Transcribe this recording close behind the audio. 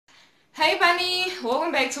Hey Bunny,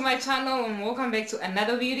 welcome back to my channel and welcome back to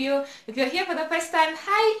another video. If you're here for the first time,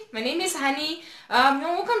 hi, my name is Hanni.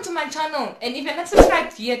 Welcome to my channel, and if you're not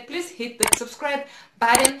subscribed yet, please hit the subscribe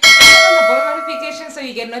button and turn on the bell notification so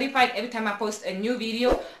you get notified every time I post a new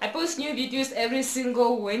video. I post new videos every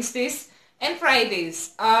single Wednesdays and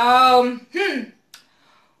Fridays. What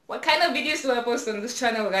kind of videos do I post on this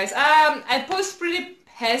channel, guys? I post pretty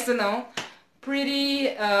personal, pretty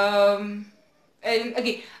and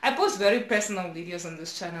okay, I post very personal videos on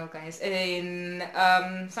this channel, guys, and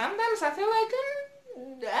sometimes I feel like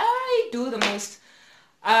I do the most.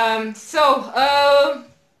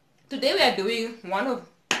 Today we are doing one of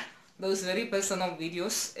those very personal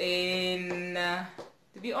videos, and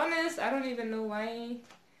to be honest, I don't even know why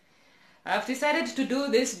I've decided to do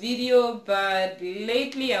this video, but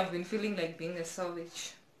lately I've been feeling like being a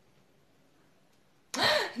savage.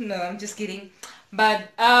 No, I'm just kidding. But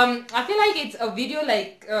I feel like it's a video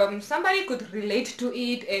like somebody could relate to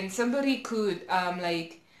it, and somebody could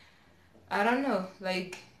like, I don't know,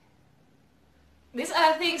 like these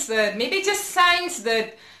are things that maybe just signs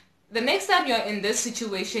that the next time you're in this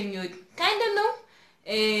situation you'd kind of know,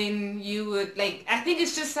 and you would like, I think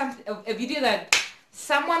it's just a video that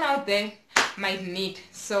someone out there might need.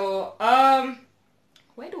 So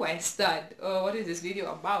where do I start? What is this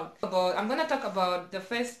video about? I'm gonna talk about the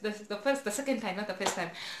second time, not the first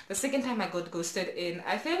time, the second time I got ghosted. And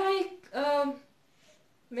I feel like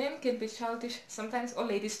men can be childish sometimes, or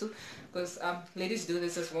ladies too, because ladies do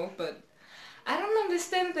this as well. But I don't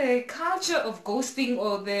understand the culture of ghosting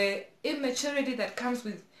or the immaturity that comes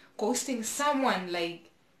with ghosting someone.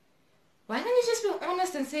 Like, why don't you just be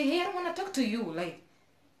honest and say, hey, I don't want to talk to you? Like,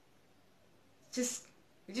 you're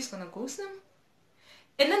just gonna ghost them?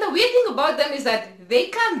 And then the weird thing about them is that they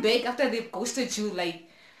come back after they've ghosted you. Like,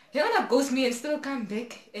 you're gonna ghost me and still come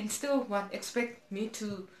back and still expect me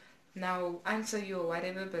to now answer you or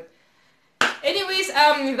whatever. But anyways,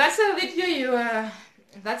 that's a video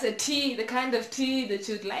that's a tea, the kind of tea that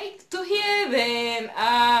you'd like to hear, then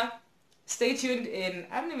stay tuned. And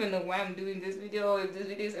I don't even know why I'm doing this video, if this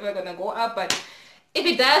video is ever gonna go up, but if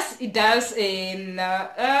it does, it does. And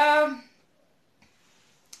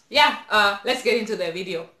yeah, let's get into the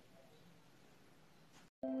video.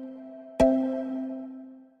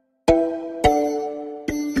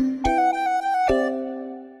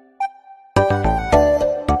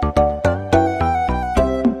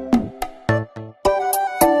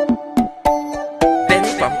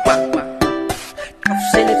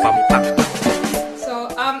 So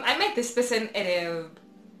I met this person at a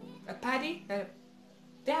party,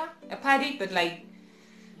 a party, but like,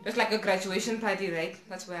 just like a graduation party, right?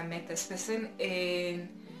 That's where I met this person, and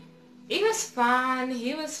it was fun.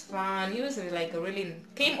 He was fun. He was like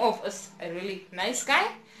came off as a really nice guy,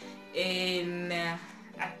 and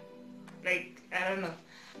I don't know.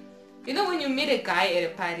 You know when you meet a guy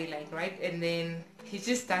at a party, like, right, and then he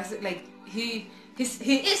just does it, like he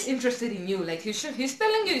is interested in you, like he's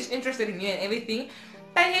telling you he's interested in you and everything,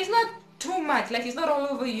 but he's not too much. Like, he's not all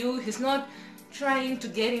over you. He's not trying to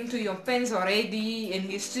get into your pants already, and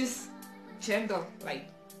he's just gentle, like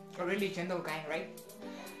a really gentle guy, right?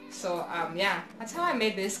 So yeah, that's how I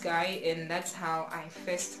met this guy, and that's how I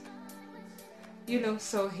first,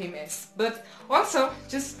 saw him as. But also,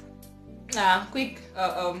 just quick,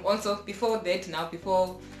 also before that,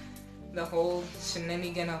 before the whole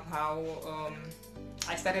shenanigan of how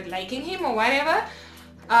I started liking him or whatever,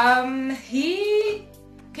 he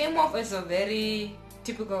came off as a very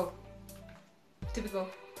typical.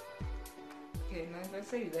 Okay, now if I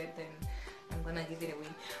say that, then I'm gonna give it away.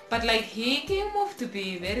 But like, he came off to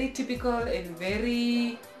be very typical and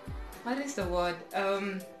very, what is the word?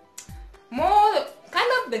 More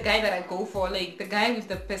kind of the guy that I go for, like the guy with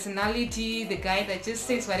the personality, the guy that just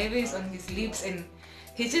says whatever is on his lips, and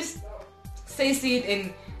he just says it,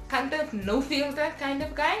 and kind of no filter kind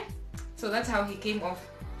of guy. So that's how he came off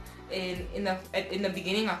in the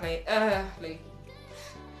beginning of like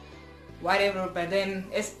whatever. But then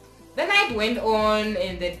as the night went on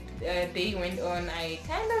and the day went on, I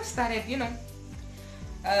kind of started,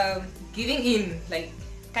 giving in, like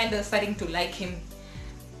kind of starting to like him.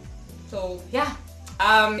 So yeah,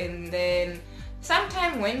 and then some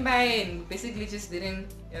time went by and basically just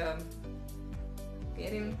didn't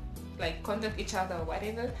get him, like contact each other or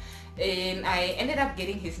whatever, and I ended up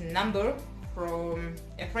getting his number from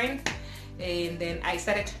a friend. And then I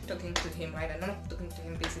started talking to him, right? I'm not talking to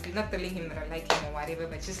him, basically not telling him that I like him or whatever,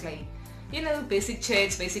 but just like, basic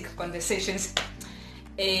chats, basic conversations.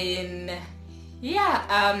 And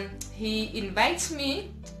yeah, he invites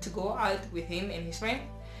me to go out with him and his friend.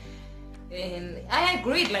 And I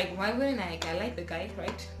agreed, like, why wouldn't I like the guy,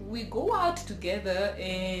 right? We go out together,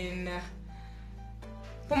 and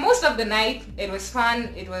for most of the night it was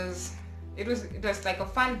fun. It was like a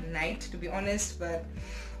fun night, to be honest. But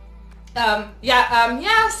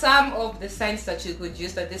yeah, some of the signs that you could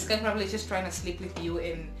use that this guy probably just trying to sleep with you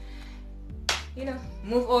and, you know,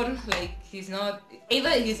 move on. Like, he's not,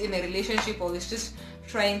 either he's in a relationship or he's just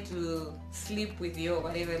trying to sleep with you or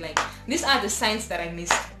whatever. Like, these are the signs that I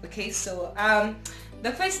missed. Okay, so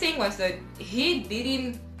the first thing was that he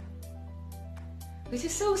didn't, which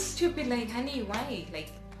is so stupid. Like, honey, why? Like,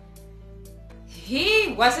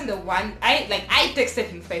 he wasn't the one. I texted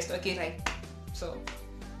him first. Okay, like, so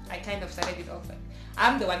I kind of started it off. Like,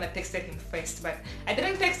 I'm the one that texted him first, but I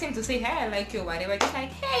didn't text him to say, hey, I like you or whatever. Just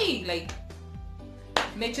like, hey, like,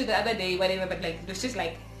 met you the other day, whatever. But like, it was just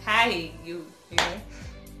like, hi, you know.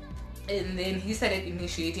 And then he started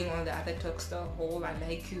initiating all the other talks, the whole I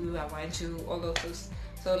like you, I want you, all of those.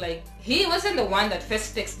 So like, he wasn't the one that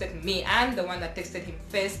first texted me. I'm the one that texted him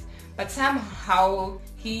first. But somehow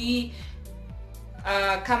he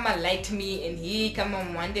come and liked me, and he come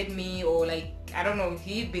and wanted me, or like, I don't know,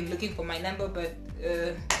 he'd been looking for my number. But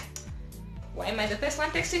why am I the first one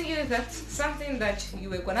texting you? That's something that you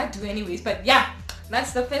were gonna do anyways. But yeah,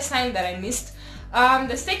 that's the first sign that I missed.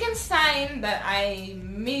 The second sign that I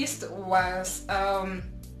missed was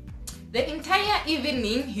the entire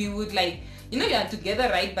evening he would, like, you know, you're together,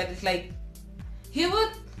 right? But it's like, he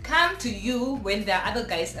would come to you when there are other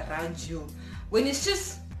guys around you. When it's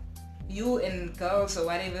just you and girls or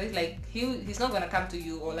whatever, like, he's not gonna come to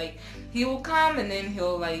you. Or like, he will come and then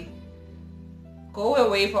he'll like go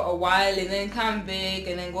away for a while and then come back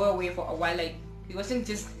and then go away for a while. Like, he wasn't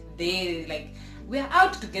just there. Like, we are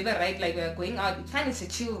out together, right? Like, we are going out. It's fine, it's a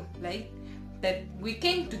chill, like, that we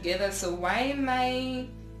came together. So why am I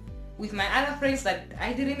with my other friends that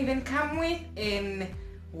I didn't even come with? And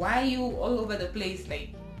why are you all over the place?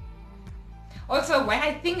 Like, also, why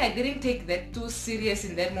I think I didn't take that too serious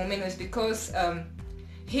in that moment was because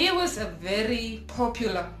he was a very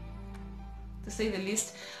popular, to say the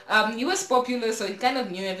least. He was popular, so he kind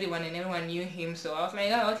of knew everyone and everyone knew him. So I was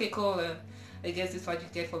like, oh, okay, cool. I guess it's what you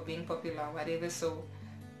get for being popular or whatever. So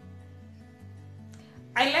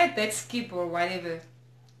I let that skip or whatever.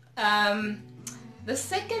 The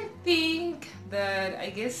second thing that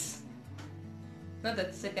I guess, not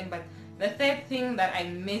the second, but the third thing that I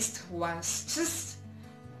missed was just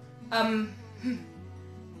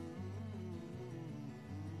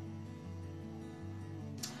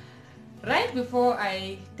right before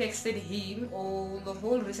I texted him, or the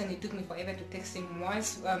whole reason it took me forever to text him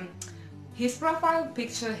was his profile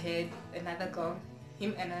picture had another girl,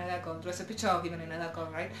 him and another girl. It was a picture of him and another girl,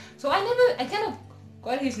 right? So I kind of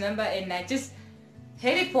got his number, and I just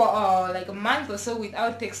had it for like a month or so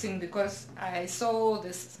without texting, because I saw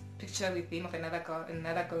this picture with him of another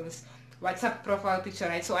girl's WhatsApp profile picture,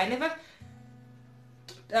 right? So I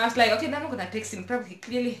was like, okay, now I'm not gonna text him. Probably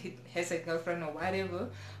clearly he has a girlfriend or whatever.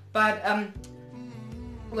 But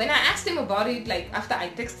when I asked him about it, like after I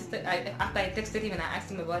texted him and I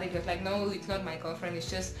asked him about it, he was like, no, it's not my girlfriend, it's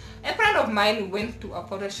just a friend of mine who went to a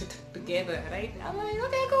photo shoot together, right? I'm like,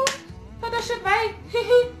 okay, cool, photo shoot, bye.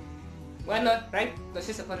 Why not, right? That's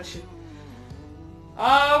just a photo shoot.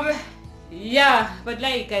 Yeah, but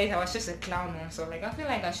like, guys, I was just a clown also. Like, I feel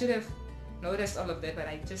like I should have noticed all of that, but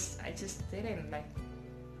I just didn't. Like,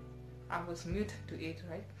 I was mute to it,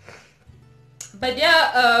 right? But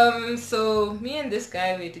yeah, so me and this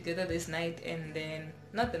guy were together this night, and then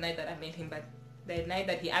not the night that I met him, but the night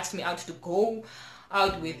that he asked me out to go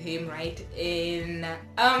out with him, right? And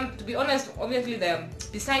to be honest, obviously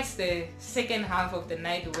besides the second half of the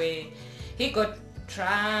night where he got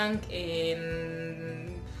drunk,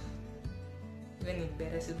 and even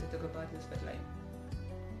embarrassing to talk about this, but like,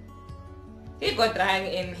 he got drunk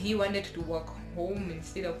and he wanted to walk home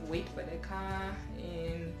instead of wait for the car.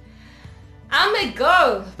 And I'm a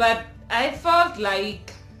girl, but I felt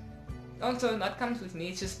like, also that comes with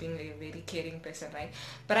me just being a very caring person, right?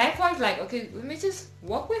 But I felt like, okay, let me just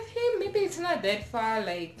walk with him. Maybe it's not that far.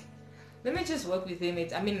 Like, let me just walk with him.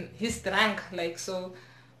 I mean, he's drunk. Like, so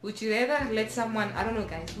would you rather let someone, I don't know,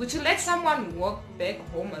 guys, would you let someone walk back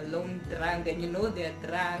home alone drunk, and you know they're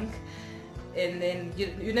drunk, and then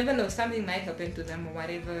you never know, something might happen to them or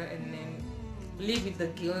whatever, and then live with the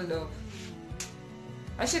guilt of,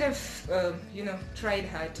 I should have, you know, tried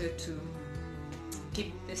harder to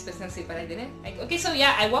keep this person safe, but I didn't. Like, okay, so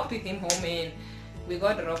yeah, I walked with him home and we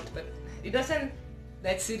got robbed, but it wasn't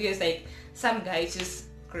that serious. Like, some guy just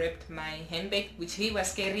grabbed my handbag, which he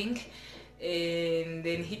was carrying, and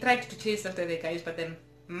then he tried to chase after the guys, but then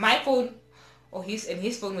my phone or his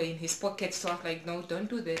phone were in his pocket. So I was like, no, don't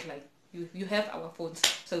do that. Like, you have our phones.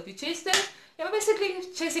 So if you chase them, you're basically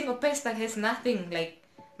chasing a purse that has nothing. Like,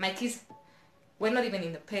 my keys were not even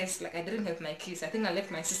in the purse. Like, I didn't have my keys. I think I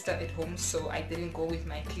left my sister at home, so I didn't go with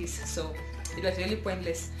my keys. So it was really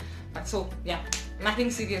pointless. But so yeah, nothing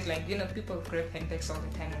serious. Like, you know, people grab handbags all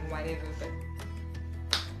the time or whatever. But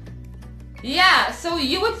yeah, so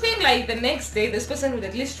you would think like the next day this person would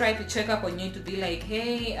at least try to check up on you to be like,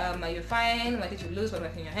 hey, are you fine? What did you lose? What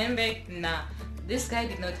was in your handbag? Nah, this guy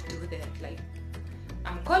did not do that. Like,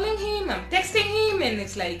 I'm calling him, I'm texting him, and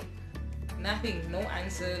it's like nothing, no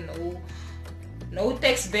answer, no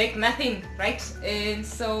text back, nothing, right? And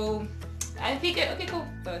so I figured, okay, cool,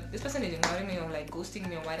 but this person is ignoring me or like ghosting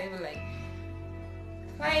me or whatever, like,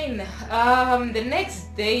 fine. The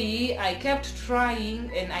next day I kept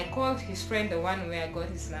trying and I called his friend, the one where I got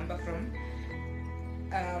his number from.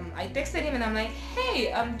 I texted him and I'm like,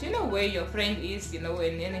 hey, do you know where your friend is, you know?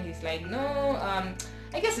 And then he's like, no,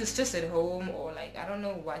 I guess it's just at home, or like, I don't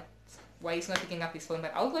know why he's not picking up his phone,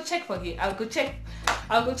 but I'll go check for him. I'll go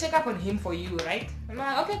check up on him for you, right? I'm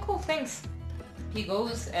like, okay, cool, thanks. He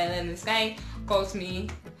goes and then this guy calls me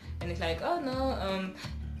and he's like, oh no,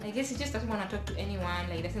 I guess he just doesn't want to talk to anyone,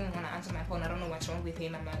 like, he doesn't want to answer my phone, I don't know what's wrong with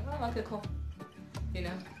him. I'm like, oh, okay, cool, you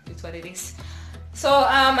know, it's what it is. So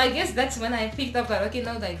I guess that's when I picked up that, okay,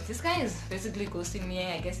 no, like, this guy is basically ghosting me.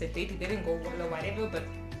 I guess the date didn't go well or whatever, but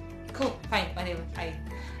cool, fine, whatever.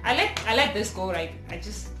 I let this go, right?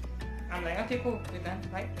 I'm like, okay, cool, we're done,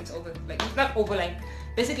 right? It's over. Like, it's not over, like,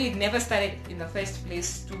 basically it never started in the first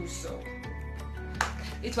place too, so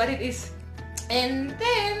it's what it is. And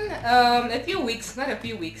then I think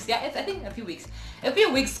a few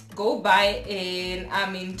weeks go by and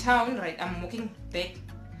I'm in town, right? I'm walking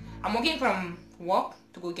from work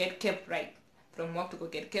to go get cab, right? From work to go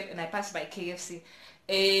get cab, and I pass by KFC,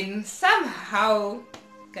 and somehow,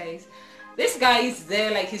 guys, this guy is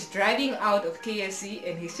there, like, he's driving out of KFC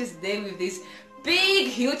and he's just there with this big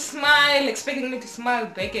huge smile, expecting me to smile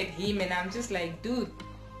back at him, and I'm just like, dude,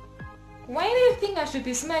 why do you think I should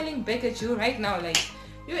be smiling back at you right now? Like,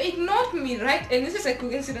 you ignored me, right? And this is a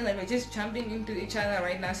coincidence that we're just jumping into each other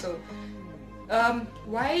right now, so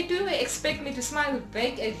why do you expect me to smile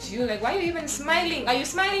back at you? Like, why are you even smiling? Are you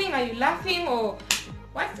smiling? Are you laughing? Or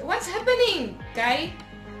what's happening, guy?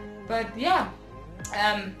 But yeah,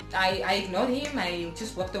 I ignored him. I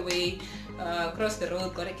just walked away, crossed the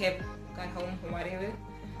road, got a cab, got home, whatever.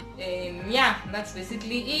 And yeah, that's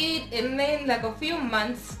basically it. And then like a few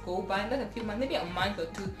months go by, not a few months, maybe a month or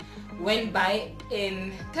two went by,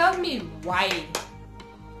 and tell me why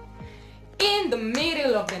in the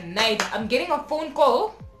middle of the night I'm getting a phone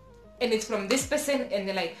call and it's from this person, and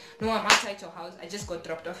they're like, no, I'm outside your house, I just got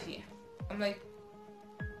dropped off here. I'm like,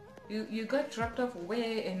 you got dropped off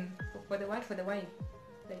where, and for the why?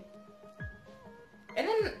 Like, and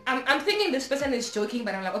then I'm thinking this person is joking,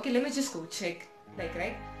 but I'm like, okay, let me just go check, like,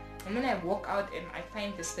 right? And when I walk out and I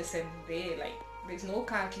find this person there, like, there's no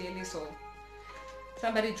car clearly, so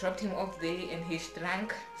somebody dropped him off there and he's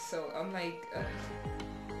drunk. So I'm like,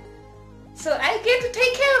 so I get to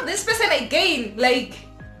take care of this person again. Like,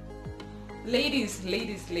 ladies,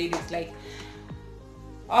 like,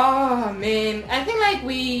 oh man, I think like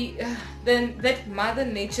then that mother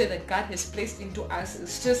nature that God has placed into us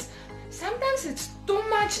is just, sometimes it's too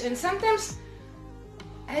much, and sometimes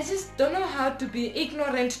I just don't know how to be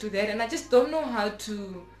ignorant to that, and I just don't know how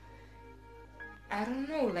to, I don't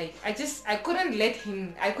know, like, I couldn't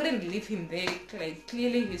leave him there, like,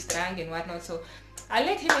 clearly he's drunk and whatnot, so I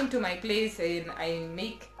let him into my place and I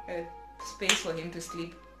make a space for him to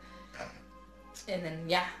sleep, and then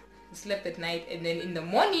yeah, he slept at night, and then in the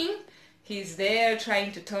morning, he's there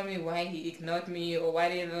trying to tell me why he ignored me or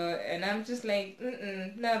whatever, and I'm just like,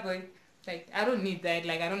 no boy. Like, I don't need that.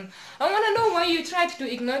 Like, I want to know why you tried to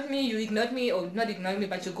ignore me. You ignored me, or not ignored me,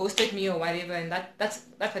 but you ghosted me or whatever. And that's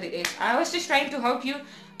what it is. I was just trying to help you.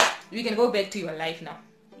 You can go back to your life now,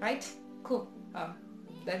 right? Cool.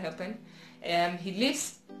 That happened. He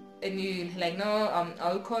leaves, and you like, no,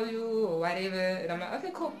 I'll call you or whatever. And I'm like,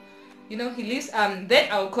 okay, cool. You know, he leaves.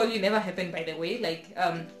 That I'll call you never happened, by the way. Like,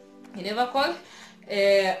 he never called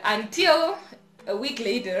until a week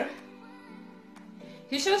later.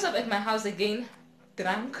 He shows up at my house again,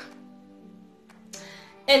 drunk,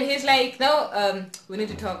 and he's like, no, we need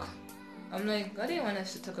to talk. I'm like, what do you want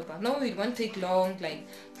us to talk about? No, it won't take long, like,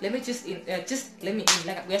 let me just let me in,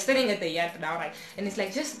 like, we're standing at the yard now, right? And it's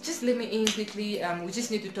like, just let me in quickly, we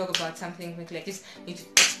just need to talk about something quickly, I just need to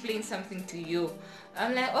explain something to you.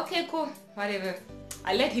 I'm like, okay, cool, whatever.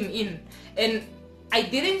 I let him in, and I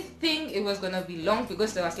didn't think it was gonna be long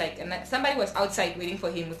because there was like somebody was outside waiting for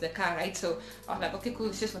him with the car, right? So I was like, okay, cool,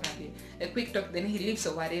 it's just gonna be a quick talk, then he leaves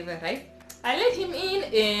or whatever, right? I let him in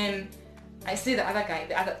and I see the other guy,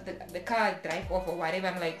 the car drive off or whatever.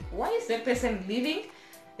 I'm like, why is that person leaving?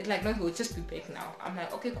 It's like, no, he'll just be back now. I'm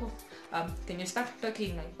like, okay, cool. Can you start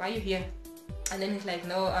talking? Like, why are you here? And then he's like,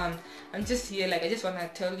 no, I'm just here. Like, I just want to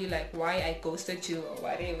tell you like why I ghosted you or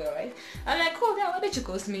whatever, right? I'm like, cool, yeah, why did you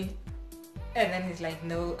ghost me? And then he's like,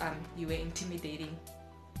 no, you were intimidating.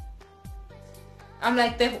 I'm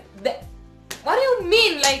like, what do you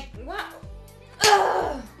mean? Like, what?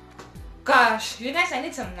 Ugh. Gosh, you guys, I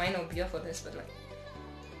need some wine or beer for this, but like,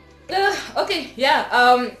 okay, yeah,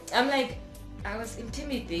 I'm like, I was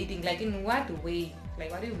intimidating, like, in what way?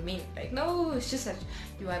 Like, what do you mean? Like, no, it's just that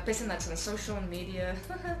you are a person that's on social media.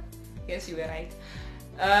 Yes, you were right.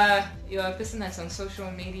 You are a person that's on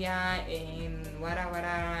social media and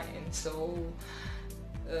wada, and so,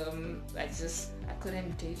 I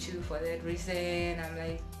couldn't date you for that reason. I'm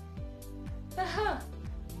like,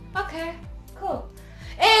 okay, cool.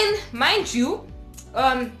 And mind you,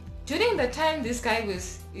 during the time this guy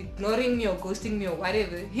was ignoring me or ghosting me or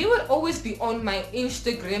whatever, he would always be on my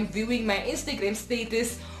Instagram, viewing my Instagram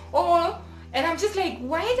status, and I'm just like,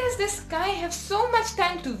 why does this guy have so much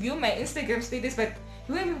time to view my Instagram status, but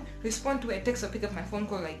he won't respond to a text or pick up my phone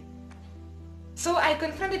call? Like, so I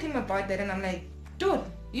confronted him about that, and I'm like, dude,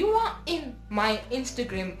 you are in my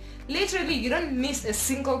Instagram, literally you don't miss a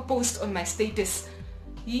single post on my status,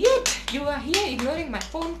 yet you are here ignoring my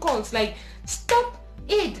phone calls. Like, stop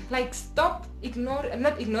it. Like, stop not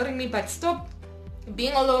ignoring me, but stop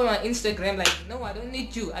being all over my Instagram. Like, no, I don't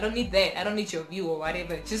need you, I don't need that, I don't need your view or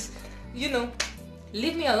whatever. Just, you know,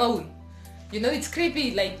 leave me alone. You know, it's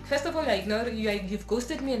creepy. Like, first of all, I ignore you, you've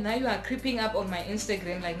ghosted me, and now you are creeping up on my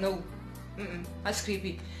Instagram. Like, no, that's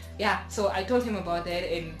creepy. Yeah, so I told him about that,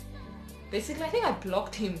 and basically I think I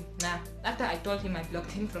blocked him. After I told him, I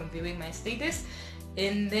blocked him from viewing my status.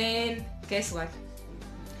 And then guess what,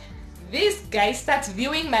 this guy starts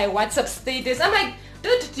viewing my WhatsApp status. I'm like,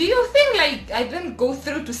 dude, do you think like I didn't go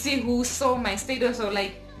through to see who saw my status? Or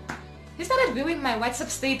like, he started viewing my WhatsApp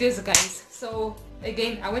status, guys. So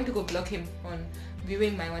again, I went to go block him on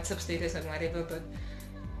viewing my WhatsApp status and whatever. But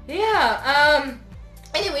yeah,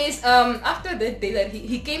 anyways, after that day that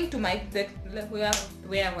he came to my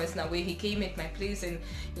where I was now, where he came at my place, and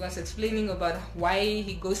he was explaining about why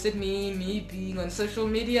he ghosted me being on social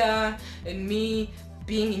media and me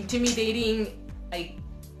being intimidating. Like,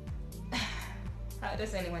 how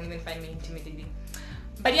does anyone even find me intimidating?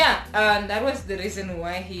 But yeah, that was the reason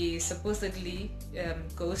why he supposedly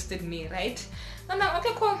ghosted me, right? I'm like,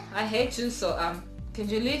 okay, cool, I hate you, so can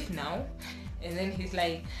you leave now? And then he's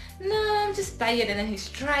like, no, I'm just tired. And then he's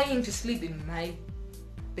trying to sleep in my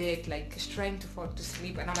bed, like he's trying to fall to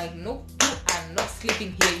sleep. And I'm like, no, you are not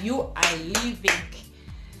sleeping here, you are leaving,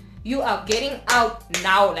 you are getting out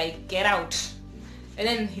now, like get out. And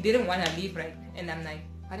then he didn't want to leave, right? And I'm like,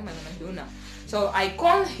 what am I gonna do now? So I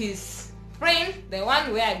called his friend, the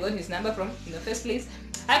one where I got his number from in the first place.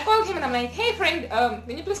 I called him and I'm like, hey friend,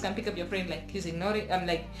 can you please come pick up your friend? Like, he's ignoring, I'm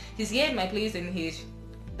like, he's here at my place and he's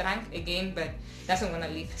drunk again, but doesn't want to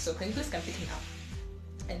leave, so can you please come pick him up?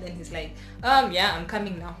 And then he's like, yeah, I'm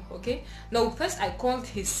coming now. Okay, no, first I called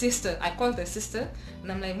his sister. I called the sister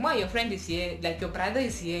and I'm like, Ma, your friend is here, like your brother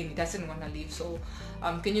is here and he doesn't want to leave, so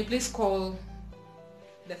can you please call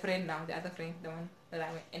the friend now, the other friend, the one that I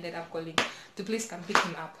ended up calling, to please come pick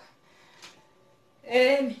him up.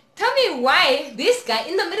 And tell me why this guy,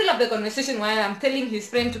 in the middle of the conversation while I'm telling his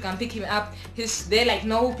friend to come pick him up, they're like,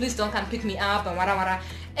 no, please don't come pick me up and wara.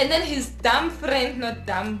 And then his dumb friend, not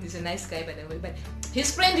dumb, he's a nice guy by the way, but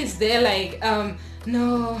his friend is there like,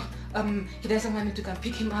 no, he doesn't want me to come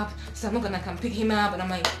pick him up, so I'm not gonna come pick him up. And I'm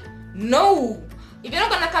like, no, if you're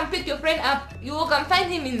not gonna come pick your friend up, you will come find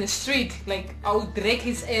him in the street. Like, I'll drag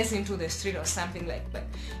his ass into the street or something like that.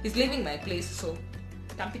 He's leaving my place, so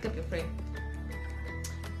come pick up your friend.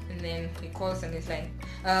 And then he calls and he's like,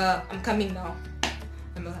 I'm coming now.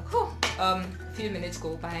 I'm like, oh, a few minutes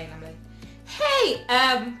go by and I'm like, hey,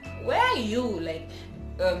 where are you? Like,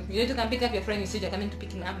 you need to come pick up your friend. You said you're coming to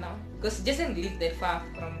pick him up now, because he doesn't live that far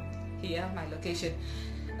from here, my location.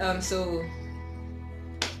 So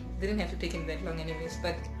didn't have to take him that long anyways.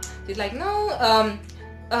 But he's like, no,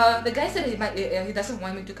 the guy said he doesn't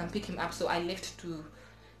want me to come pick him up, so I left to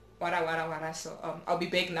wara. So I'll be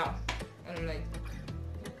back now. And I'm like,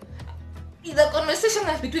 the conversation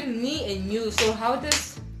was between me and you, so how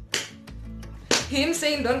does him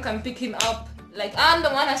saying don't come pick him up, like I'm the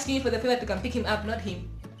one asking for the favor to come pick him up, not him?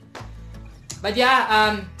 But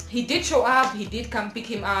yeah, he did show up, he did come pick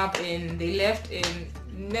him up, and they left, and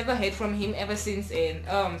never heard from him ever since. And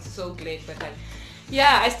I'm so glad. But like,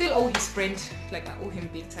 yeah, I still owe his friend, like I owe him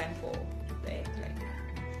big time for that. Like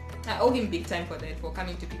I owe him big time for that, for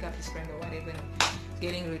coming to pick up his friend or whatever, and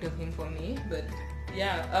getting rid of him for me. But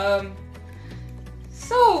yeah,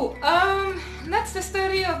 so that's the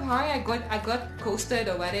story of how I got ghosted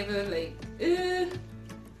or whatever, like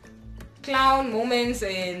clown moments.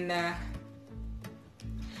 And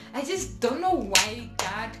I just don't know why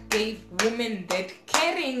God gave women that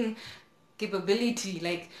caring capability.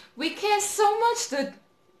 Like, we care so much that,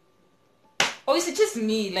 or is it just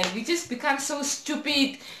me? Like, we just become so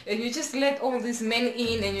stupid and you just let all these men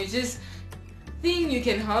in and you just think you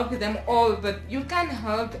can help them all, but you can't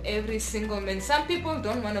help every single man. Some people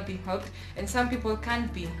don't want to be helped and some people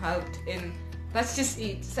can't be helped, and that's just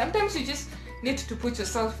it. Sometimes you just need to put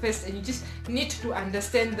yourself first, and you just need to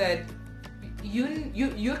understand that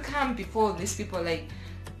you come before these people. Like,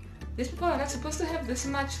 these people are not supposed to have this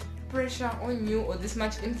much pressure on you or this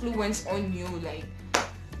much influence on you. Like,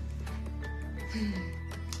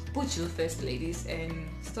 put you first, ladies, and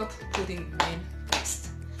stop putting men first.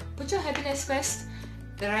 Put your happiness first.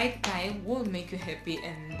 The right guy will make you happy,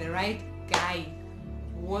 and the right guy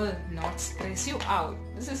will not stress you out.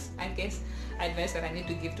 This is, I guess, advice that I need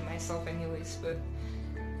to give to myself anyways. But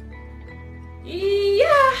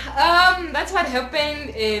yeah, that's what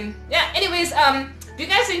happened. And yeah, anyways, if you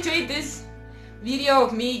guys enjoyed this video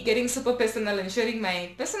of me getting super personal and sharing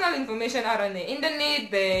my personal information out on the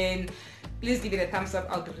internet, then please give it a thumbs up.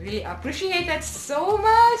 I would really appreciate that so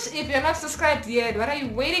much. If you're not subscribed yet, what are you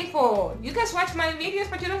waiting for? You guys watch my videos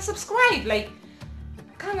but you don't subscribe. Like,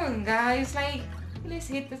 come on guys, like, please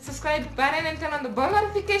hit the subscribe button and turn on the bell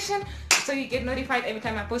notification so you get notified every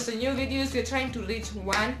time I post a new videos. We're trying to reach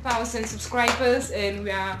 1,000 subscribers, and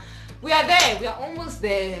we are there. We are almost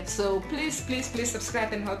there. So please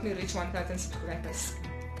subscribe and help me reach 1,000 subscribers.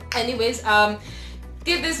 Anyways,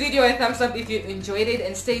 give this video a thumbs up if you enjoyed it,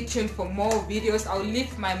 and stay tuned for more videos. I'll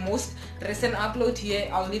leave my most recent upload here.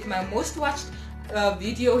 I'll leave my most watched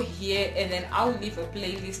video here, and then I'll leave a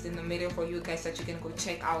playlist in the middle for you guys that you can go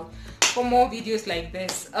check out for more videos like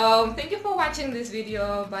this. Thank you for watching this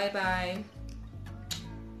video. Bye bye.